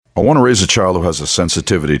I want to raise a child who has a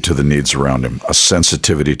sensitivity to the needs around him, a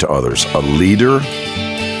sensitivity to others, a leader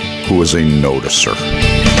who is a noticer.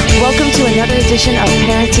 Welcome to another edition of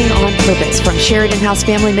Parenting on Purpose from Sheridan House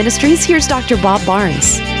Family Ministries. Here's Dr. Bob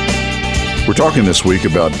Barnes. We're talking this week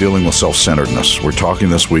about dealing with self-centeredness. We're talking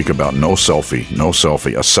this week about no selfie.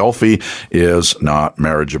 A selfie is not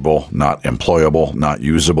marriageable, not employable, not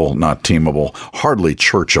usable, not teamable, hardly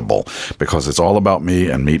churchable, because it's all about me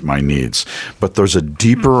and meet my needs. But there's a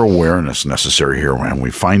deeper awareness necessary here, and we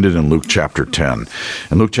find it in Luke chapter 10.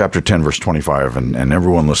 In Luke chapter 10, verse 25, and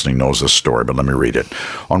everyone listening knows this story, but let me read it.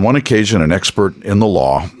 On one occasion, an expert in the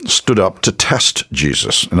law stood up to test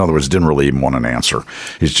Jesus. In other words, didn't really even want an answer.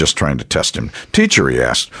 He's just trying to test him. Teacher, he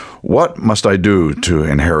asked, what must I do to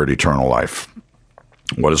inherit eternal life?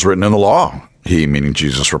 What is written in the law? He, meaning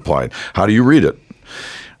Jesus, replied, how do you read it?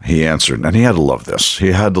 He answered, and he had to love this.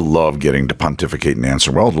 He had to love getting to pontificate and answer.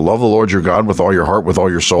 Well, to love the Lord your God with all your heart, with all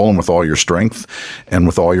your soul, and with all your strength, and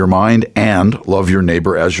with all your mind, and love your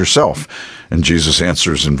neighbor as yourself. And Jesus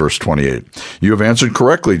answers in verse 28. You have answered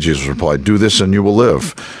correctly, Jesus replied. Do this and you will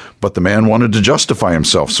live. But the man wanted to justify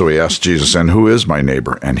himself, so he asked Jesus, and who is my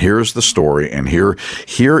neighbor? And here's the story, and here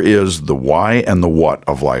is the why and the what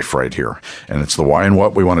of life right here. And it's the why and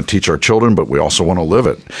what we want to teach our children, but we also want to live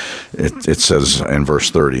it. It says in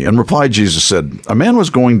verse 30, in reply, Jesus said, a man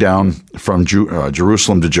was going down from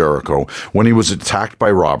Jerusalem to Jericho when he was attacked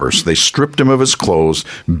by robbers. They stripped him of his clothes,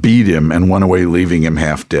 beat him, and went away, leaving him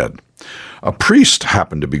half dead. A priest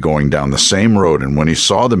happened to be going down the same road, and when he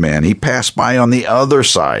saw the man, he passed by on the other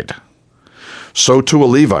side. So too a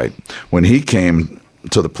Levite, when he came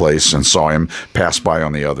to the place and saw him, passed by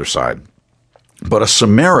on the other side. But a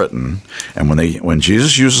Samaritan, and when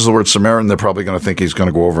Jesus uses the word Samaritan, they're probably going to think he's going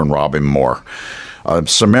to go over and rob him more. A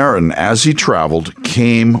Samaritan, as he traveled,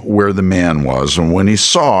 came where the man was, and when he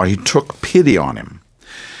saw, he took pity on him.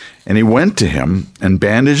 And he went to him and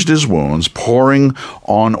bandaged his wounds, pouring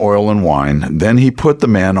on oil and wine. Then he put the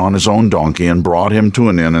man on his own donkey and brought him to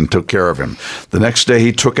an inn and took care of him. The next day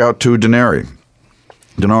he took out 2 denarii,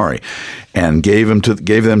 and gave them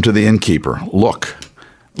to the innkeeper.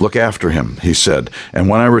 Look after him, he said, and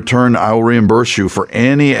when I return, I will reimburse you for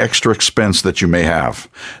any extra expense that you may have.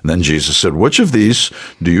 And then Jesus said, which of these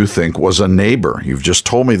do you think was a neighbor? You've just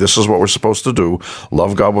told me this is what we're supposed to do.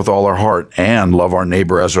 Love God with all our heart and love our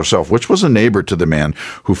neighbor as ourselves. Which was a neighbor to the man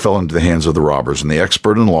who fell into the hands of the robbers? And the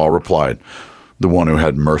expert in law replied, the one who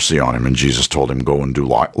had mercy on him. And Jesus told him, go and do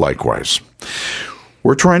likewise.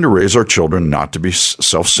 We're trying to raise our children not to be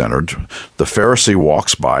self-centered. The Pharisee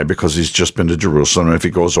walks by because he's just been to Jerusalem. And if he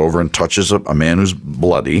goes over and touches a man who's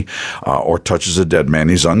bloody or touches a dead man,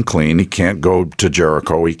 he's unclean. He can't go to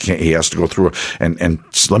Jericho. He has to go through. And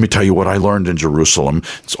let me tell you what I learned in Jerusalem.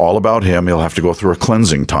 It's all about him. He'll have to go through a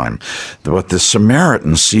cleansing time. But the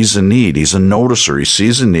Samaritan sees a need. He's a noticer. He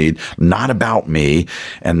sees a need, not about me.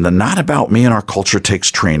 And the not about me in our culture takes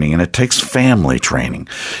training, and it takes family training.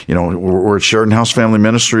 You know, we're at Sheridan House Family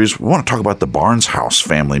Ministries. We want to talk about the Barnes House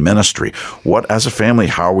Family Ministry. What, as a family,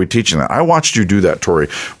 how are we teaching that? I watched you do that, Tori,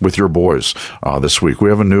 with your boys this week. We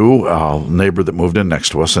have a new neighbor that moved in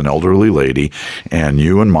next to us, an elderly lady, and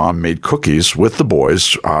you and Mom made cookies with the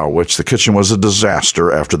boys, which the kitchen was a disaster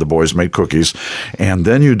after the boys made cookies. And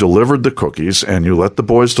then you delivered the cookies, and you let the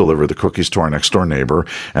boys deliver the cookies to our next door neighbor.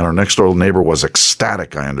 And our next door neighbor was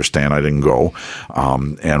ecstatic, I understand. I didn't go.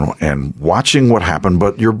 And watching what happened,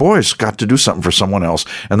 but your boys got to do something for someone else.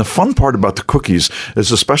 And the fun part about the cookies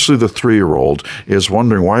is, especially the 3-year-old, is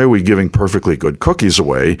wondering, why are we giving perfectly good cookies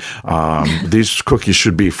away? These cookies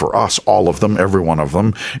should be for us, all of them, every one of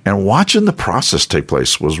them. And watching the process take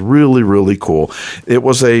place was really, really cool. It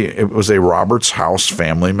was a Roberts House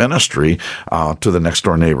Family Ministry to the next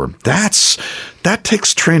door neighbor. That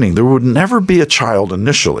takes training. There would never be a child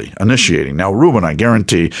initiating. Now, Reuben, I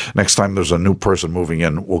guarantee next time there's a new person moving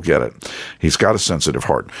in, we'll get it. He's got a sensitive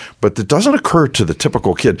heart. But it doesn't occur to the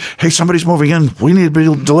typical kid, hey, somebody's moving in. We need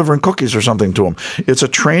to be delivering cookies or something to them. It's a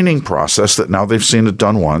training process that now they've seen it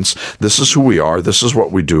done once. This is who we are. This is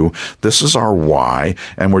what we do. This is our why.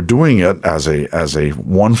 And we're doing it as a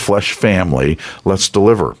one flesh family. Let's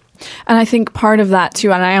deliver. And I think part of that,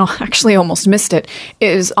 too, and I actually almost missed it,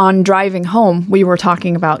 is on driving home, we were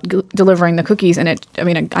talking about delivering the cookies. And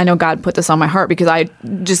I know God put this on my heart because I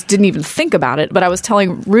just didn't even think about it. But I was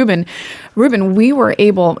telling Reuben, we were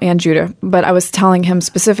able, and Judah, but I was telling him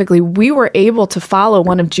specifically, we were able to follow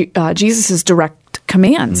one of Jesus's direct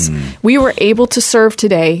commands. We were able to serve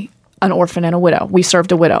today an orphan and a widow. We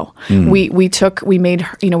served a widow. We took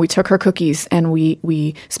her cookies, and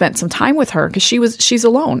we spent some time with her because she's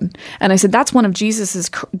alone. And I said, that's one of Jesus's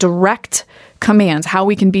direct commands, how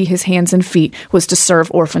we can be his hands and feet, was to serve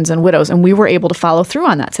orphans and widows. And we were able to follow through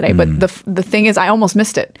on that today. But the thing is, I almost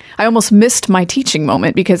missed it. I almost missed my teaching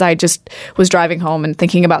moment because I just was driving home and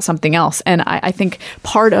thinking about something else. And I think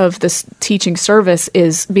part of this teaching service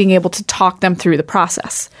is being able to talk them through the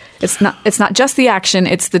process. It's not just the action,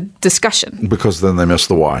 it's the discussion. Because then they miss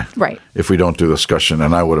the why. Right. If we don't do discussion,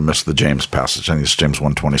 and I would have missed the James passage. I think it's James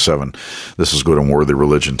 1:27. This is good and worthy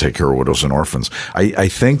religion. Take care of widows and orphans. I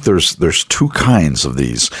think there's two kinds of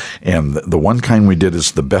these. And the one kind we did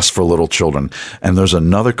is the best for little children. And there's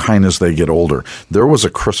another kind as they get older. There was a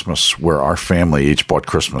Christmas where our family each bought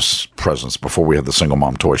Christmas presents before we had the single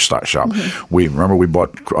mom toy shop. Mm-hmm. We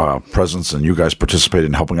bought presents, and you guys participated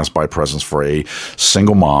in helping us buy presents for a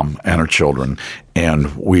single mom and her children,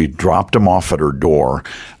 and we dropped them off at her door,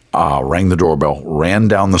 rang the doorbell, ran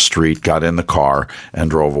down the street, got in the car, and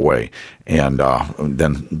drove away. And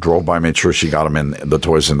then drove by, made sure she got them in the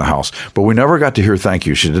toys in the house. But we never got to hear thank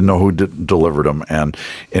you. She didn't know who delivered them. And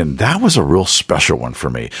that was a real special one for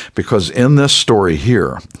me, because in this story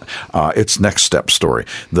here, it's next step story.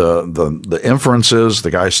 The inference is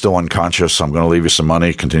the guy's still unconscious. I'm going to leave you some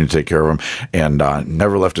money, continue to take care of him. And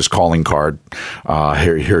never left his calling card.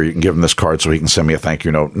 Here, you can give him this card so he can send me a thank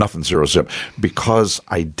you note. Nothing, zero zip. Because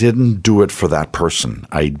I didn't do it for that person.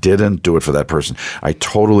 I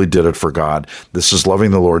totally did it for God. This is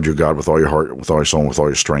loving the Lord your God with all your heart, with all your soul, and with all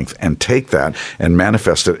your strength. And take that and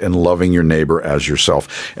manifest it in loving your neighbor as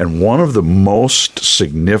yourself. And one of the most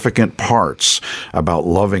significant parts about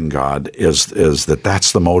loving God is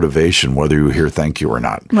that's the motivation, whether you hear thank you or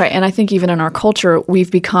not. Right. And I think even in our culture,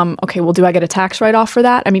 we've become, okay, well, do I get a tax write-off for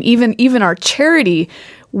that? I mean, even our charity,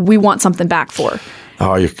 we want something back for.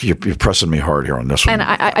 Oh, you're pressing me hard here on this one. And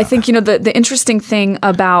I think, the interesting thing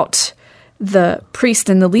about the priest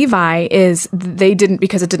and the Levi is they didn't,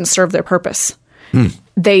 because it didn't serve their purpose.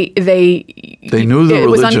 They knew the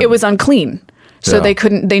religion. It was unclean. So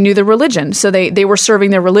they knew the religion. So they were serving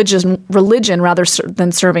their religion rather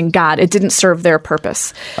than serving God. It didn't serve their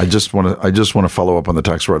purpose. I just want to follow up on the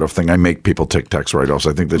tax write-off thing. I make people take tax write-offs.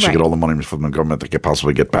 I think they should get all the money from the government they could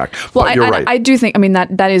possibly get back. Well, but you're right. I do think,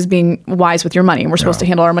 that is being wise with your money, and we're supposed to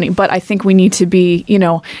handle our money. But I think we need to be,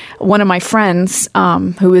 one of my friends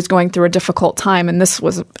who is going through a difficult time, and this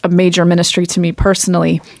was a major ministry to me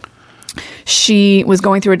personally. She was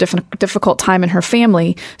going through a difficult time in her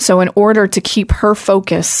family. So in order to keep her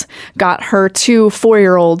focus, got her 2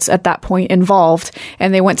 4-year-olds at that point involved.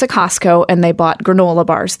 And they went to Costco and they bought granola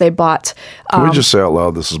bars. They bought... Can we just say out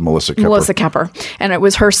loud, this is Melissa Kepper? Melissa Kepper. And it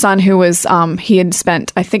was her son who was... he had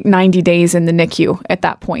spent, I think, 90 days in the NICU at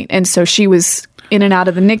that point. And so she was in and out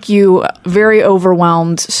of the NICU, very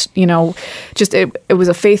overwhelmed. Just it was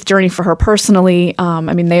a faith journey for her personally.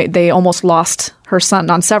 They almost lost her son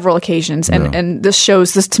on several occasions, and this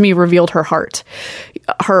to me revealed her heart.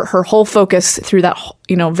 Her whole focus through that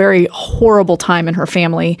very horrible time in her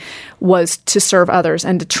family was to serve others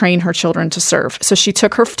and to train her children to serve. So she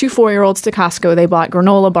took her 2 4-year-olds to Costco. They bought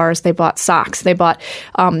granola bars, they bought socks, they bought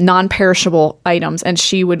non-perishable items, and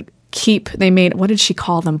she would they made, what did she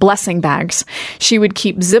call them? Blessing bags. She would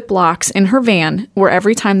keep Ziplocs in her van where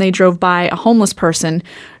every time they drove by a homeless person,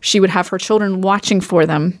 she would have her children watching for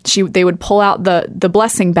them. They would pull out the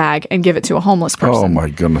blessing bag and give it to a homeless person. Oh my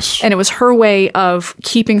goodness. And it was her way of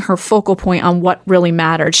keeping her focal point on what really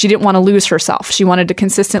mattered. She didn't want to lose herself. She wanted to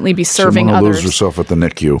consistently be serving others. She wanted to lose herself at the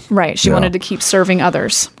NICU. Right. She wanted to keep serving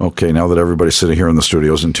others. Okay. Now that everybody's sitting here in the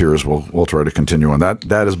studios in tears, we'll try to continue on.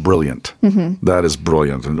 That is brilliant. Mm-hmm. That is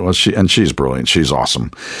brilliant. And she's brilliant. She's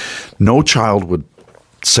awesome. No child would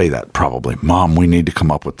say that probably. Mom, we need to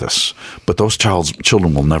come up with this. But those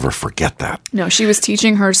children will never forget that. No, she was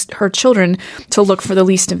teaching her children to look for the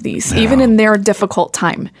least of these, even in their difficult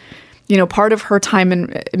time. Part of her time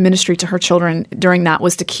in ministry to her children during that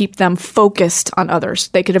was to keep them focused on others.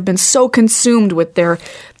 They could have been so consumed with their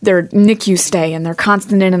NICU stay and their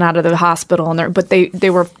constant in and out of the hospital, but they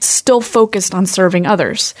were still focused on serving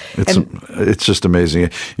others. It's just amazing.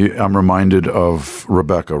 I'm reminded of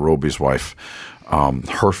Rebecca, Roby's wife.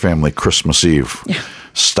 Her family, Christmas Eve,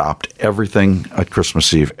 stopped everything at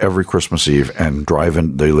Christmas Eve, every Christmas Eve, and drive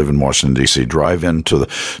in. They live in Washington, D.C., drive into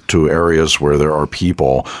to areas where there are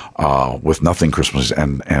people with nothing Christmas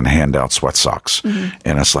and hand out sweat socks. Mm-hmm.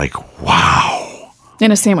 And it's like, wow.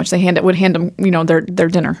 And a sandwich. They would hand them, their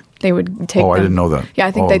dinner. They would take. I didn't know that. Yeah,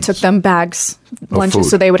 I think they took them bags lunches food.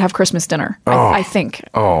 so they would have Christmas dinner. I think.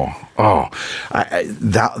 Those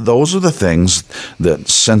are the things that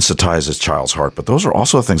sensitize a child's heart, but those are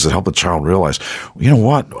also the things that help a child realize, you know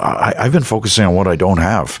what, I've been focusing on what I don't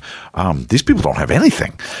have. These people don't have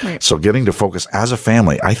anything. Right. So getting to focus as a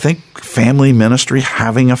family, I think family ministry,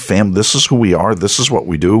 having a family, this is who we are, this is what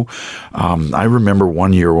we do. I remember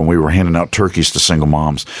one year when we were handing out turkeys to single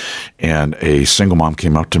moms, and a single mom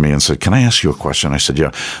came up to me and said, "Can I ask you a question?" I said,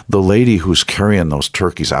 "Yeah." The lady who's carrying those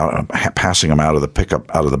turkeys out, passing them out of the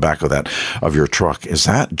pickup, out of the back of your truck, is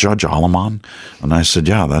that Judge Alaman? And I said,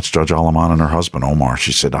 "Yeah, that's Judge Alaman and her husband, Omar."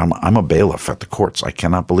 She said, I'm a bailiff at the courts. I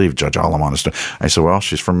cannot believe Judge Alaman is doing. I said, "Well,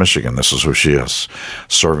 she's from Michigan. This is who she is.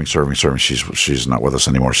 Serving. She's not with us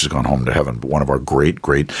anymore. She's gone home to heaven. But one of our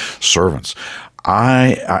great servants."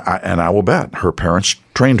 I will bet her parents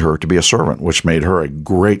trained her to be a servant, which made her a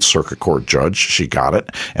great circuit court judge. She got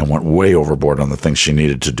it and went way overboard on the things she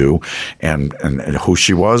needed to do. And who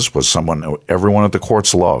she was someone everyone at the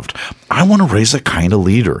courts loved. I want to raise that kind of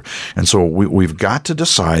leader. And so we've got to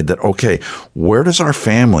decide that, okay, where does our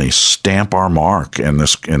family stamp our mark in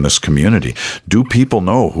this community? Do people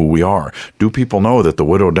know who we are? Do people know that the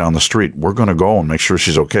widow down the street, we're going to go and make sure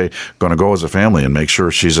she's okay, going to go as a family and make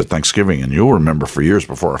sure she's at Thanksgiving? And you'll remember for years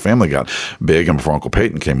before our family got big and before Uncle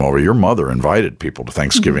Peyton came over, your mother invited people to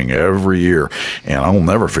Thanksgiving every year. And I will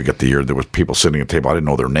never forget the year there was people sitting at the table. I didn't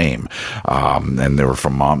know their name. And they were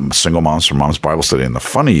from single moms from Mom's Bible Study. And the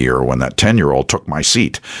funny year when that 10-year-old took my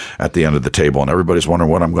seat at the end of the table, and everybody's wondering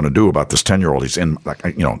what I'm going to do about this 10-year-old. He's in,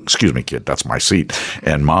 excuse me, kid, that's my seat.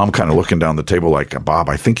 And Mom kind of looking down the table like, "Bob,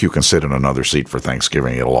 I think you can sit in another seat for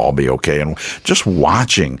Thanksgiving. It'll all be okay." And just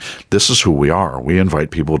watching, this is who we are. We invite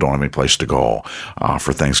people who don't have any place to go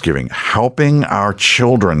for Thanksgiving, helping our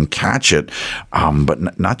children catch it,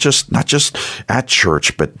 but not just at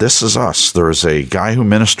church, but this is us. There's a guy who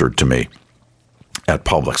ministered to me at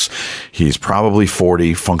Publix. He's probably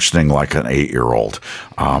 40, functioning like an 8-year-old,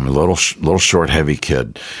 little short, heavy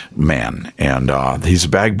man, and he's a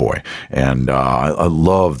bag boy. And I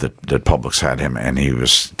love that Publix had him, and he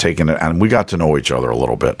was taking it, and we got to know each other a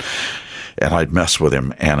little bit. And I'd mess with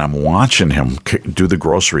him, and I'm watching him do the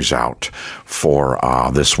groceries out for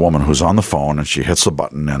this woman who's on the phone, and she hits the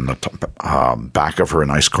button, and the back of her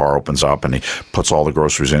nice car opens up, and he puts all the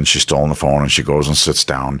groceries in. She's still on the phone, and she goes and sits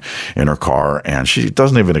down in her car, and she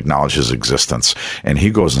doesn't even acknowledge his existence. And he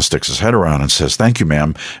goes and sticks his head around and says, "Thank you,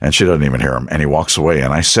 ma'am," and she doesn't even hear him. And he walks away,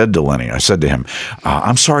 and I said to him,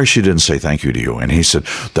 "I'm sorry she didn't say thank you to you." And he said,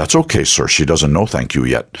 "That's okay, sir. She doesn't know thank you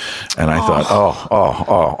yet." And I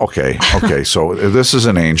thought, okay. So this is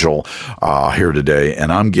an angel here today,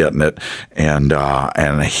 and I'm getting it, and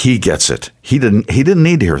he gets it. He didn't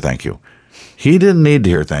need to hear thank you. He didn't need to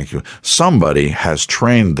hear thank you. Somebody has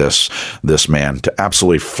trained this man to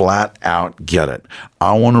absolutely flat out get it.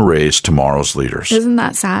 I want to raise tomorrow's leaders. Isn't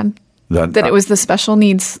that sad? That it was the special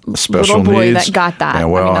needs little boy that got that. Yeah,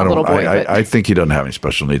 well, I think he doesn't have any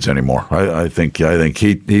special needs anymore. I think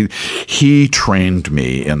he trained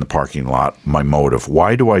me in the parking lot. My motive.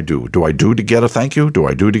 Why do I do? Do I do to get a thank you? Do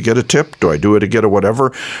I do to get a tip? Do I do it to get a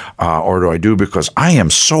whatever? Or do I do because I am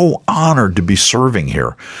so honored to be serving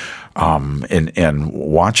here? And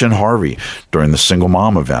watching Harvey during the single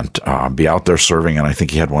mom event, be out there serving, and I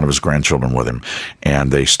think he had one of his grandchildren with him, and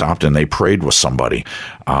they stopped and they prayed with somebody,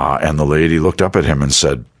 and the lady looked up at him and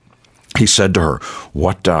said, he said to her,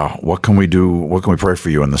 what can we do? What can we pray for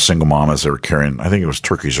you? And the single mom, as they were carrying, I think it was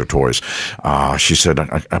turkeys or toys, she said,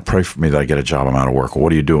 I pray for me that I get a job. I'm out of work. Well,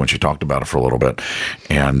 what do you do? And she talked about it for a little bit.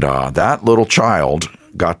 And that little child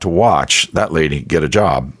got to watch that lady get a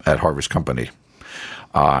job at Harvey's company.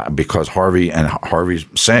 Because Harvey's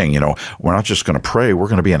saying, we're not just going to pray, we're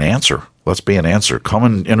going to be an answer. Let's be an answer. Come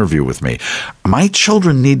and interview with me. My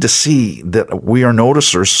children need to see that we are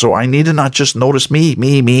noticers, so I need to not just notice me.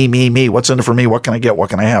 What's in it for me? What can I get?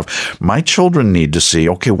 What can I have? My children need to see,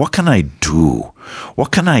 okay, what can I do?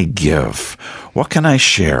 What can I give? What can I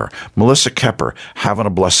share? Melissa Kepper having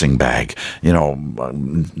a blessing bag.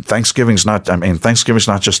 Thanksgiving's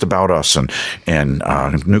not just about us, and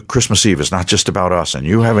New Christmas Eve is not just about us. And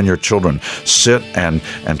you having your children sit and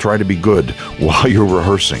try to be good while you're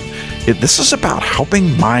rehearsing. This is about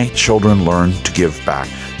helping my children learn to give back.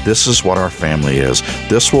 This is what our family is.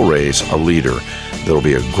 This will raise a leader that will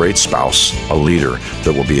be a great spouse, a leader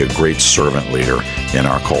that will be a great servant leader in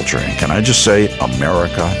our culture. And can I just say,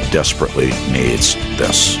 America desperately needs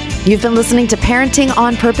this. You've been listening to Parenting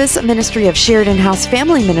on Purpose, a ministry of Sheridan House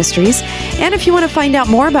Family Ministries. And if you want to find out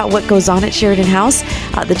more about what goes on at Sheridan House,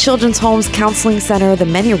 the Children's Homes Counseling Center, the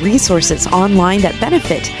many resources online that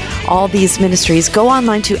benefit all these ministries, go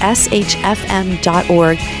online to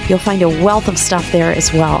shfm.org. You'll find a wealth of stuff there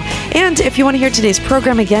as well. And if you want to hear today's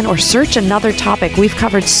program again or search another topic, we've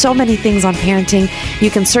covered so many things on parenting.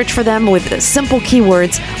 You can search for them with simple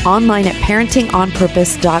keywords online at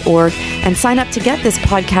parentingonpurpose.org and sign up to get this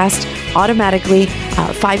podcast automatically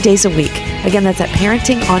 5 days a week. Again, that's at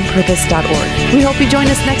parentingonpurpose.org. We hope you join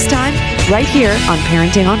us next time right here on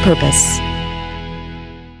Parenting on Purpose.